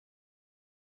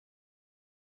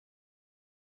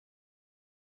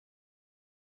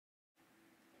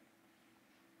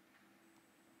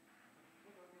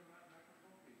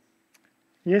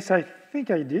Yes, I think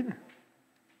I did.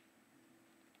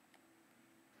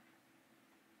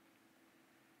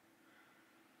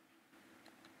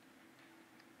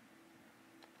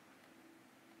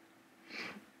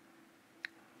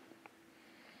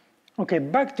 Okay,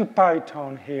 back to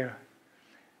Python here.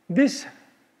 This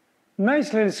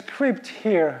nice little script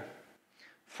here,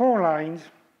 4 lines,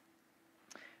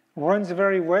 runs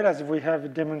very well as we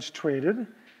have demonstrated.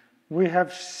 We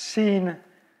have seen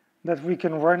that we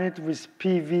can run it with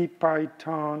PV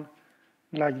Python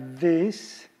like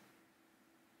this.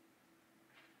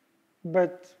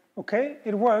 But, okay,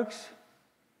 it works.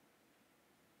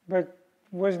 But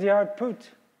where's the output?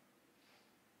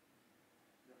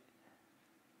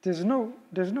 There's no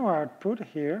output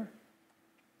here.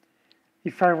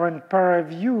 If I run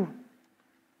ParaView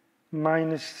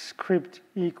minus script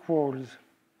equals,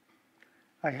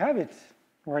 I have it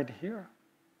right here.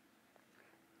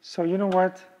 So you know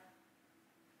what?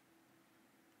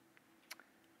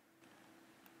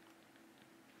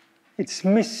 It's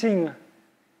missing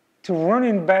to run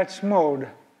in batch mode.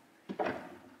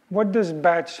 What does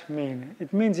batch mean?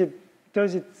 It means it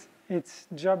does its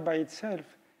job by itself.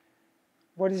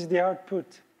 What is the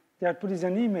output? The output is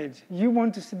an image. You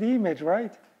want to see the image,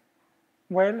 right?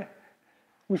 Well,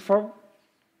 we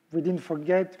didn't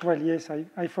forget. Well, yes,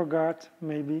 I forgot,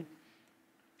 maybe.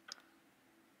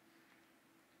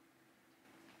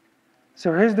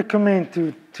 So here's the command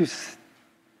to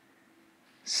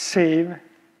save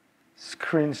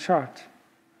screenshot.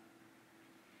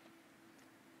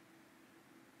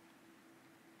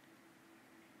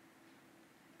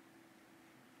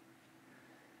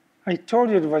 I told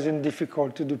you it wasn't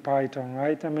difficult to do Python,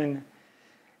 right? I mean,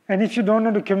 and if you don't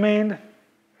know the command,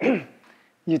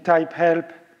 you type help,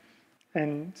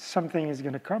 and something is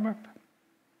going to come up.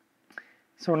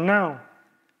 So now,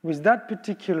 with that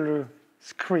particular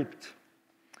script,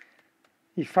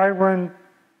 if I run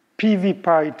PV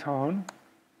Python,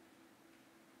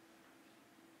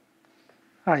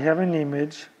 I have an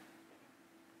image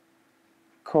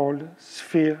called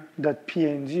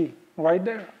sphere.png right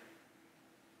there.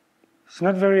 It's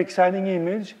not a very exciting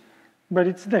image, but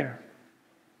it's there.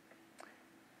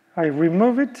 I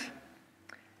remove it,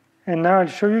 and now I'll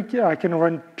show you I can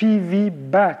run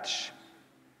PV batch.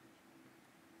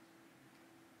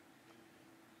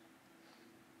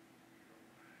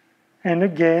 And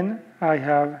again, I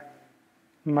have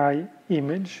my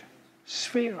image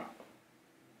sphere.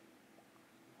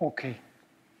 Okay.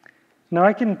 Now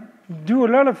I can do a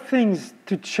lot of things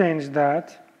to change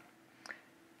that.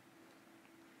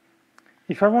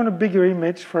 If I want a bigger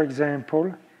image, for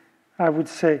example, I would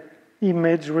say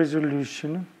image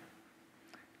resolution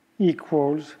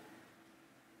equals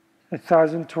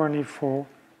 1024,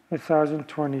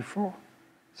 1024,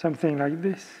 something like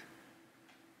this.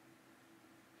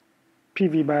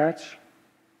 PV batch.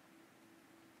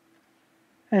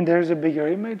 And there's a bigger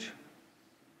image.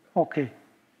 Okay.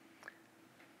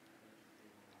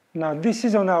 Now this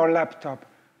is on our laptop.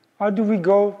 How do we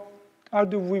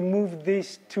move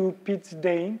this to Pitt's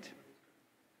Daint?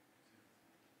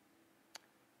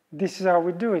 This is how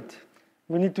we do it.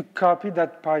 We need to copy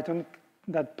that Python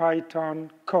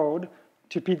code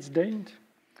to Pitt's Daint.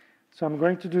 So I'm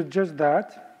going to do just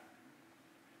that.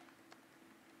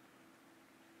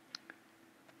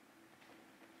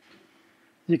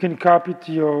 You can copy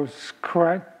to your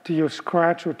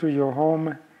Scratch or to your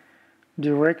home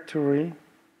directory.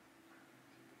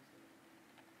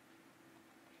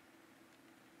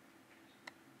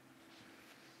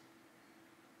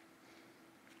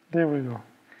 There we go.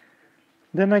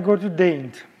 Then I go to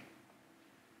Daint.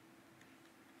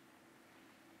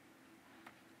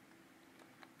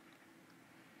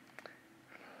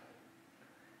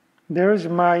 There is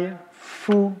my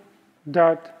foo.py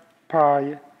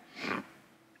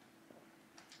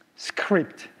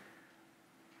script.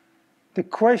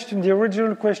 The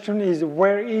original question is,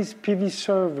 where is PV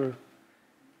server?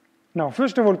 Now,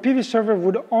 first of all, PV server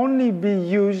would only be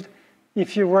used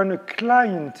if you run a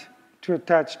client to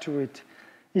attach to it.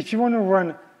 If you want to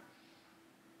run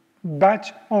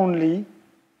batch only,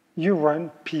 you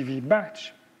run PV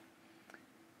batch.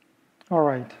 All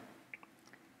right.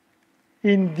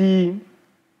 In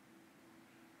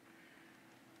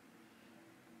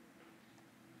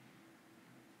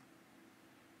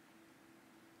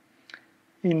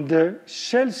the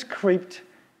shell script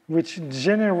which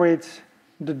generates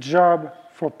the job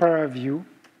for ParaView,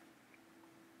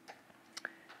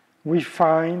 we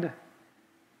find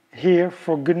here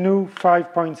for GNU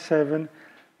 5.7,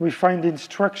 we find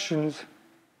instructions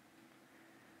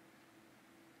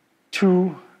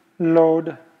to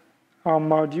load our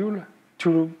module,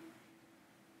 to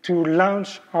to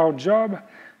launch our job.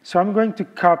 So I'm going to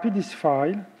copy this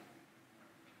file.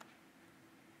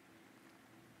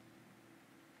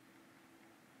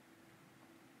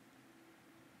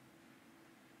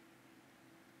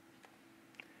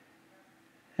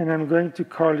 And I'm going to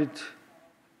call it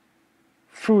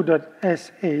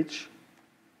foo.sh.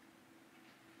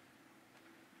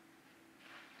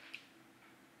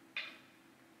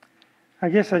 I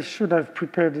guess I should have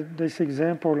prepared this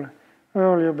example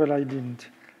earlier, but I didn't.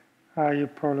 I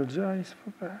apologize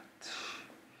for that.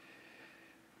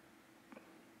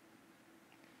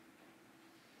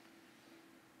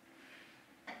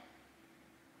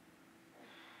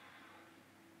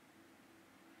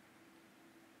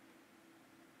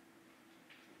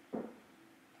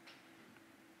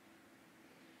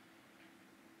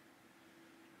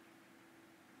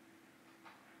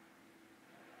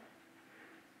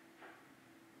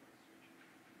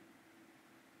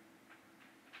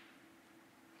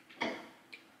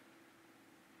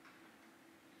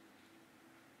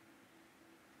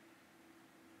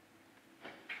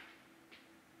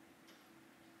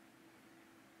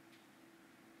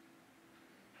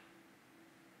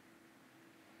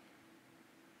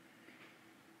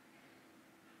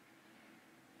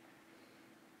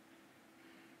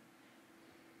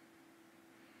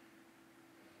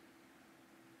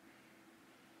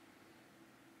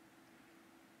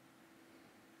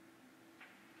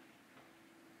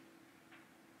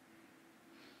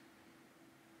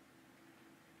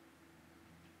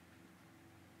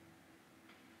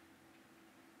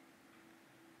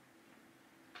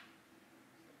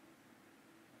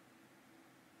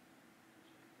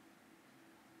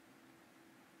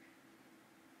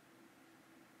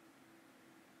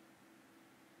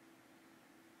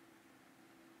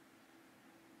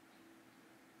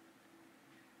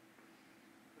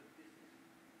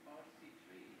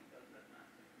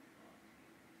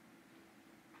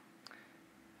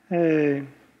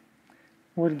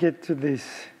 We'll get to this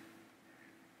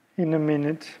in a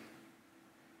minute.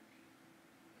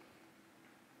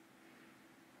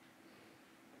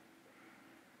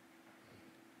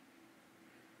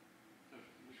 So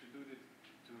we should do it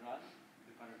to run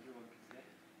the ParaView on PC?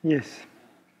 Yes.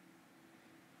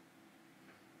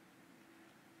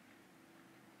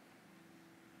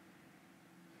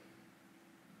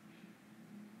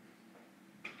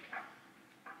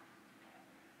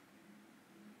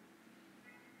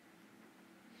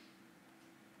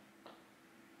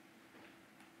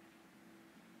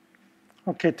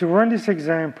 Okay, to run this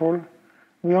example,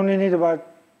 we only need about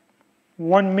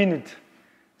 1 minute.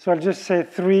 So I'll just say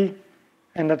 3,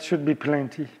 and that should be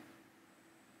plenty.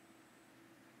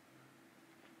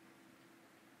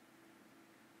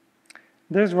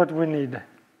 There's what we need.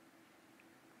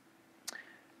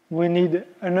 We need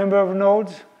a number of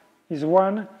nodes is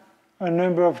 1, a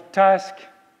number of tasks,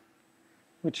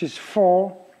 which is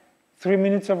 4, 3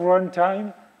 minutes of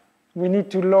runtime. We need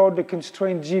to load the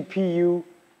constrained GPU.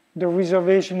 The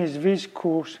reservation is this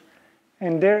course,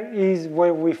 and there is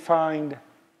where we find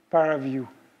ParaView.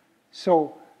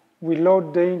 So we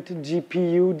load the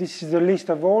GPU. This is the list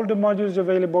of all the modules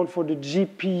available for the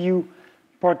GPU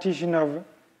partition of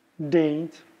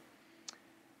Daint.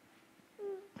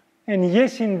 And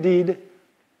yes, indeed,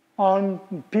 on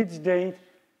PITS Daint,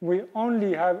 we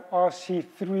only have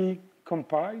RC3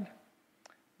 compiled,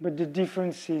 but the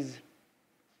difference is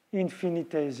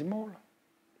infinitesimal.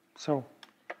 So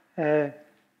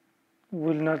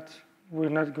we're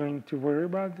not going to worry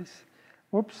about this.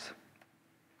 Oops.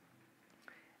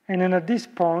 And then at this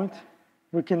point,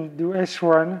 we can do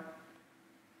S1,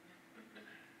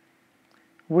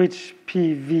 which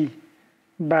PV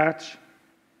batch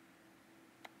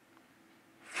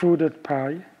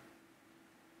foo.py.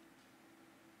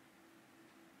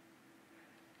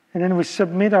 And then we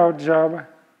submit our job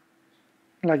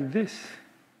like this.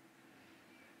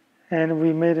 And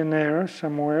we made an error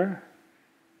somewhere.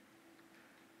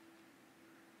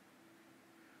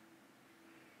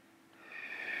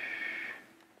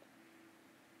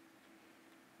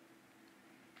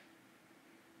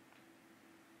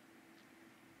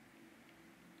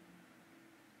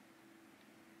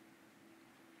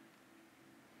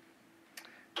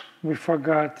 We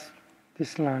forgot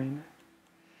this line.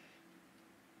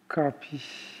 Copy.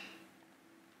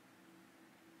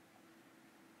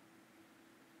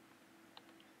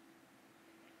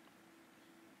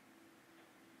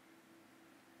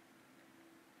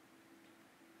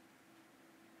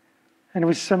 And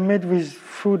we submit with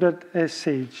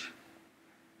foo.sh.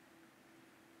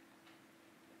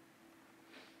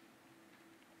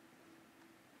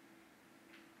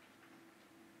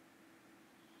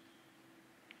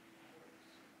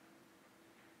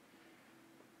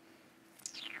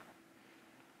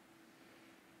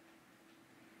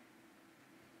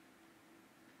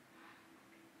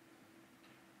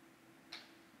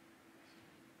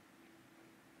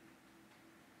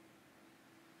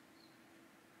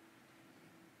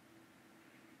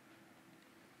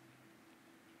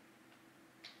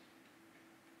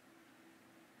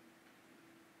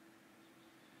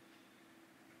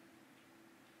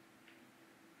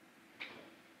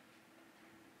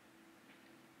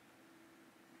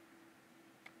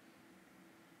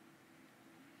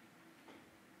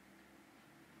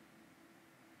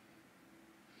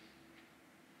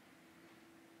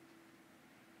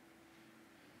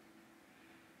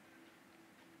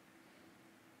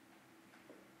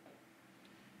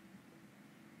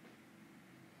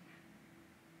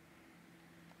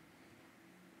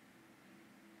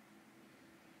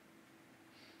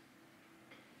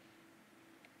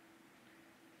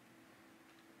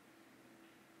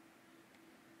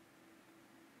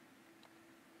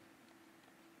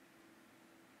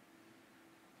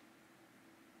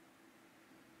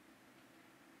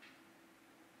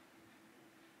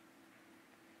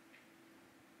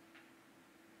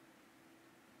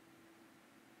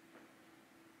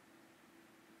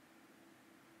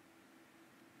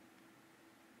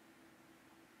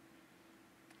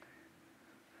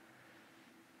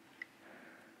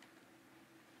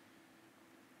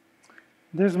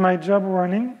 There's my job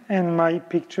running and my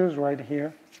pictures right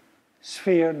here,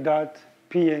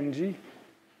 sphere.png.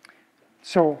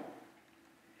 So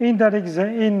in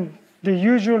the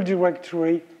usual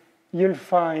directory, you'll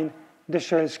find the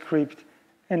shell script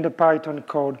and the Python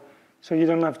code. So you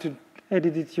don't have to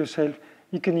edit it yourself.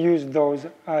 You can use those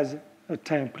as a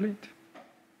template.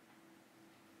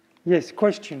 Yes,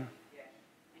 question? Yes.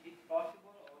 Is it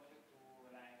possible also to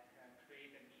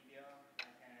create a video,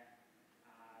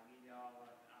 video or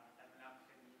time-lapse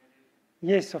images?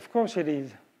 Yes, of course it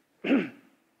is.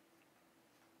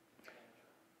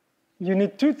 You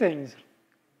need two things.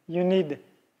 You need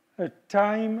a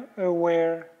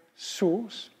time-aware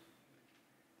source.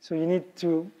 So you need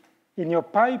to, in your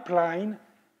pipeline,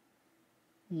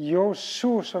 your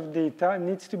source of data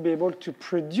needs to be able to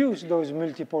produce those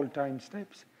multiple time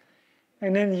steps.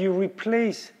 And then you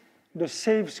replace the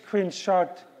save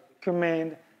screenshot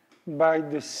command by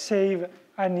the save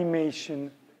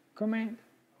animation command.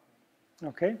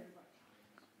 Okay?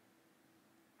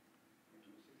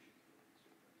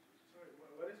 Sorry,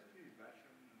 what is PV-batch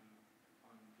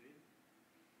on Grid?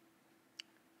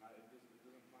 It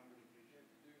doesn't find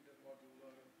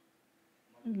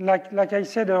the location. Like I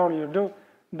said earlier,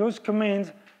 those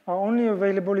commands are only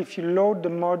available if you load the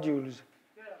modules.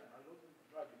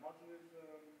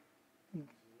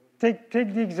 Take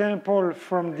the example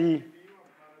from the...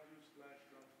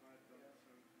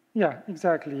 Yeah,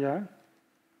 exactly, yeah.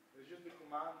 It's just the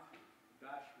command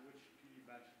dash which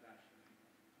PV-batch dash.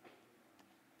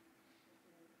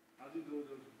 How do you do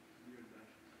those weird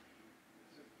dashes?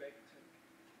 It's a vector.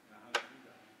 How do you do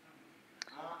that?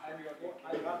 And you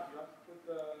have to put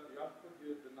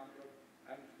the number of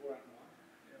n4 and 1.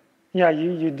 Yeah,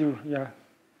 you do, yeah.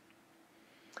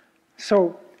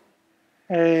 So,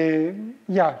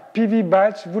 yeah, PV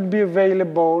batch would be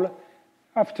available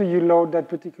after you load that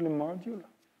particular module. Is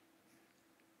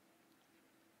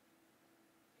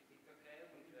it okay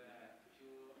with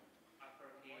two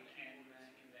uppercase N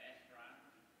in the S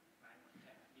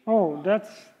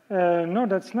run? Oh, no,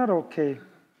 that's not okay.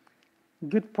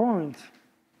 Good point.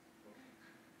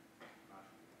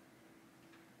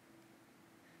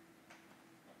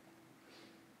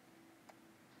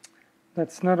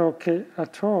 That's not okay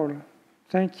at all.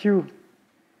 Thank you.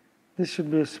 This should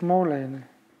be a small n.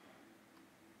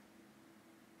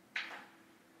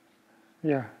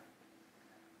 Yeah.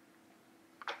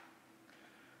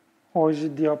 Or is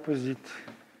it the opposite?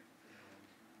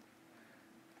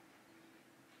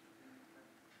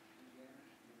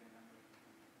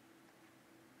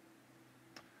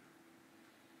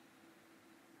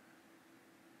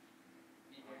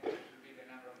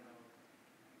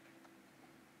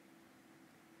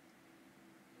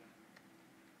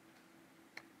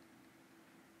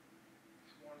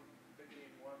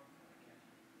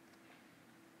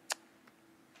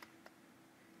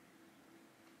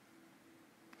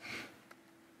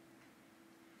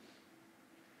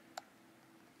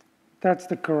 That's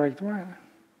the correct one.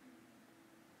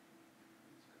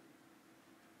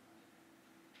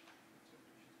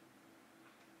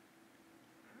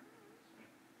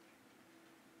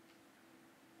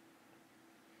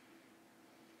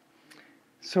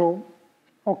 So,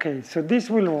 okay, so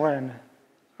this will run.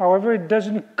 However, it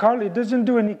doesn't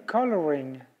do any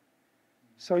coloring.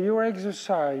 So your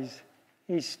exercise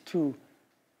is to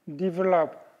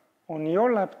develop on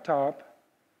your laptop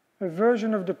a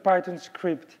version of the Python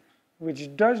script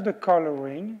which does the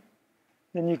coloring.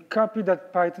 Then you copy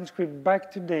that Python script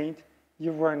back to date,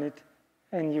 you run it,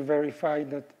 and you verify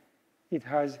that it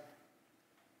has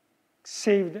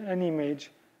saved an image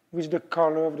with the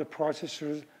color of the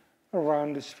processors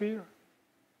around the sphere.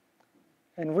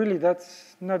 And really,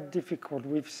 that's not difficult.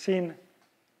 We've seen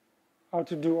how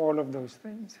to do all of those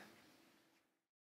things.